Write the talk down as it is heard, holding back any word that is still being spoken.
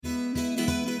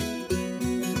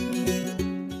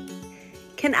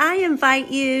can I invite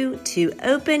you to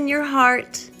open your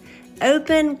heart,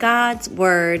 open God's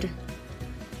Word,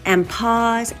 and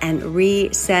pause and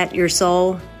reset your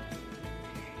soul?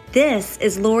 This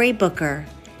is Lori Booker,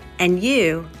 and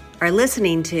you are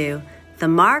listening to the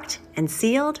Marked and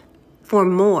Sealed for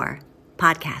More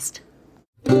podcast.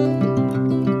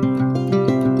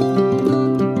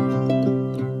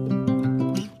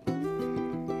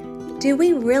 Do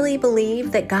we really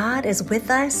believe that God is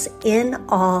with us in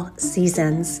all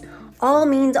seasons? All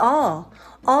means all.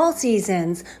 All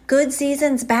seasons, good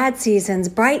seasons, bad seasons,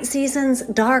 bright seasons,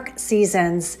 dark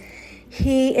seasons.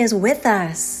 He is with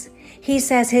us. He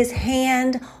says his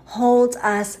hand holds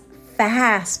us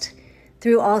fast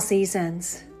through all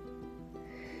seasons.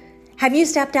 Have you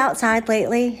stepped outside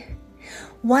lately?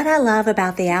 What I love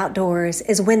about the outdoors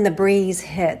is when the breeze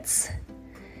hits.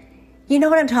 You know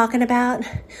what I'm talking about?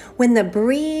 When the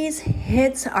breeze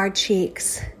hits our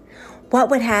cheeks, what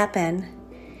would happen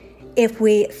if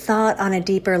we thought on a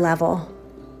deeper level?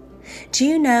 Do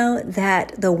you know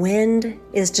that the wind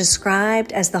is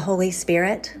described as the Holy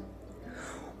Spirit?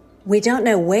 We don't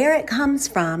know where it comes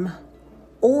from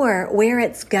or where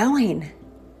it's going,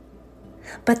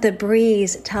 but the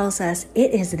breeze tells us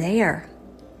it is there.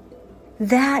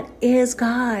 That is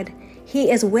God.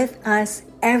 He is with us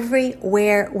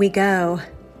everywhere we go.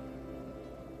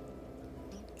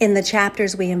 In the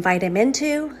chapters we invite him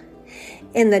into,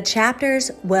 in the chapters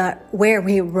where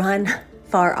we run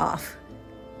far off.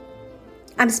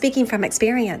 I'm speaking from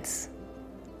experience.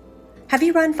 Have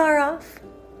you run far off?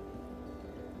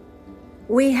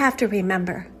 We have to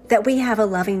remember that we have a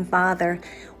loving Father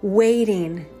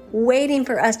waiting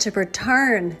for us to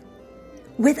return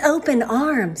with open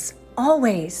arms,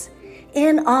 always.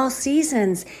 In all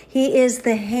seasons, he is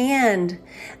the hand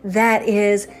that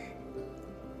is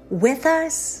with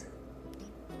us,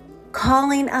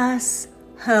 calling us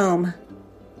home.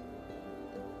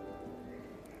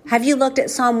 Have you looked at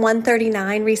Psalm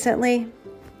 139 recently?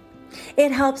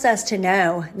 It helps us to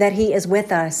know that he is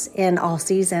with us in all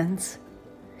seasons.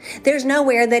 There's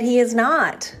nowhere that he is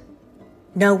not.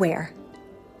 Nowhere.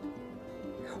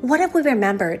 What if we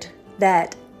remembered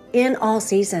that in all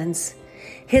seasons,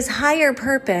 his higher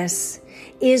purpose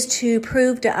is to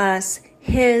prove to us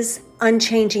his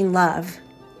unchanging love.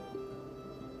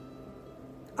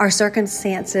 Our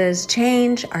circumstances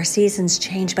change, our seasons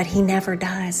change, but he never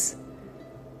does.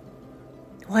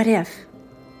 What if?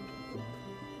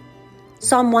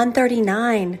 Psalm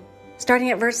 139,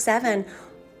 starting at verse 7.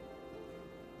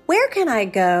 Where can I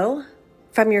go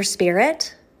from your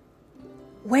spirit?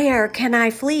 Where can I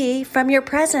flee from your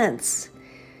presence?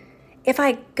 If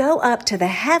I go up to the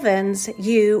heavens,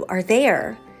 you are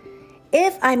there.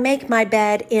 If I make my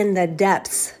bed in the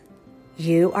depths,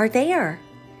 you are there.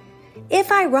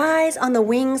 If I rise on the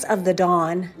wings of the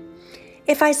dawn,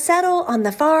 if I settle on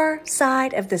the far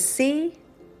side of the sea,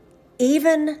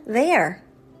 even there,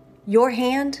 your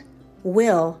hand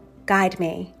will guide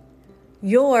me.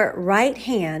 Your right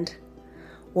hand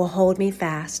will hold me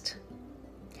fast.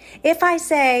 If I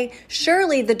say,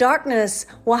 surely the darkness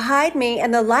will hide me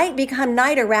and the light become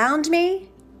night around me,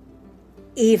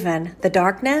 even the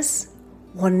darkness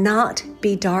will not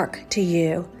be dark to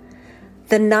you.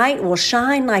 The night will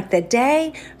shine like the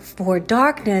day, for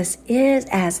darkness is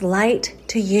as light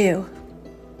to you.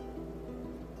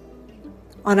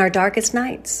 On our darkest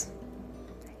nights,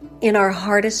 in our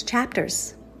hardest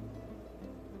chapters,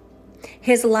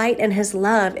 his light and his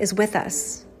love is with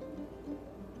us.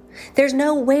 There's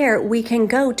nowhere we can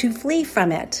go to flee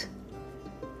from it.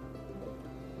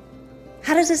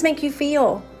 How does this make you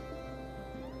feel?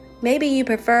 Maybe you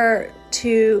prefer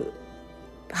to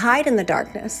hide in the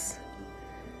darkness,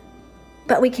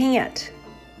 but we can't.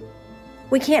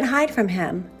 We can't hide from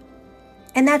him.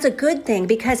 And that's a good thing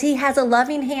because he has a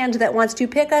loving hand that wants to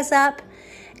pick us up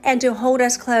and to hold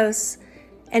us close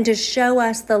and to show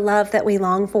us the love that we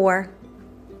long for.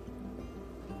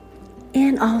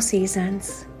 In all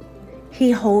seasons, he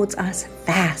holds us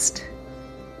fast.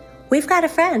 We've got a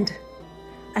friend,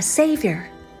 a savior,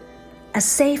 a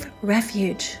safe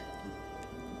refuge.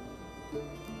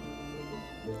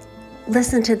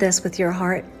 Listen to this with your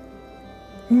heart.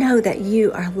 Know that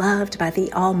you are loved by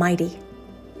the Almighty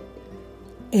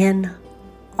in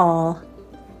all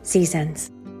seasons.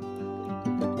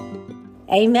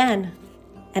 Amen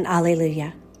and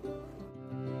alleluia.